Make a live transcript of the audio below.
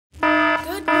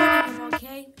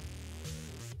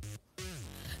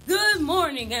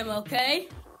morning, MLK.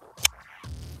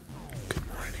 Good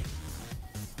morning,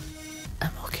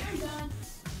 MLK.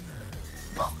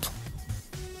 Welcome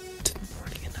to the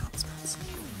morning announcements.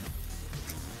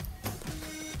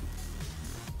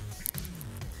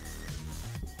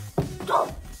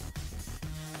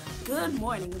 Good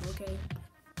morning, MLK.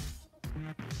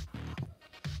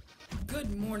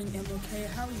 Good morning, MLK.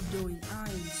 How are you doing? I'm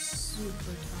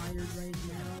super tired right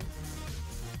now.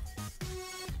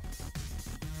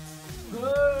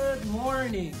 Good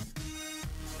morning.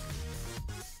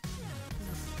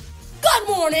 Good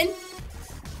morning.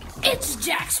 It's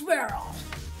Jack Sparrow.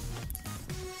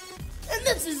 And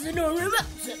this is the Northern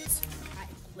Mountains. I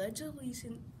pledge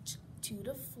allegiance to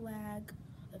the flag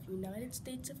of the United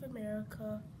States of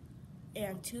America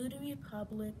and to the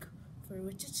republic for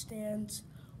which it stands,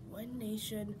 one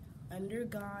nation, under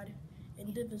God,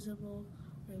 indivisible,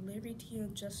 with liberty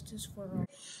and justice for all.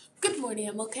 Good morning,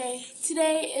 MLK.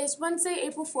 Today is Wednesday,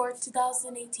 April 4th,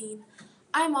 2018.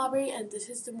 I'm Aubrey, and this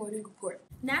is the Morning Report.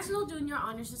 National Junior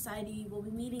Honor Society will be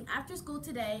meeting after school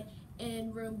today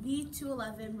in room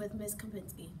B211 with Ms.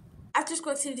 Kempinski. After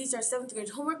school activities are 7th grade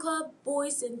homework club,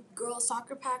 boys and girls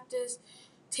soccer practice,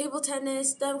 table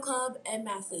tennis, STEM club, and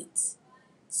mathletes.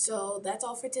 So that's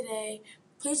all for today.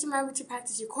 Please remember to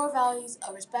practice your core values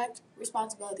of respect,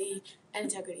 responsibility, and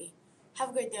integrity. Have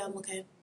a great day, MLK.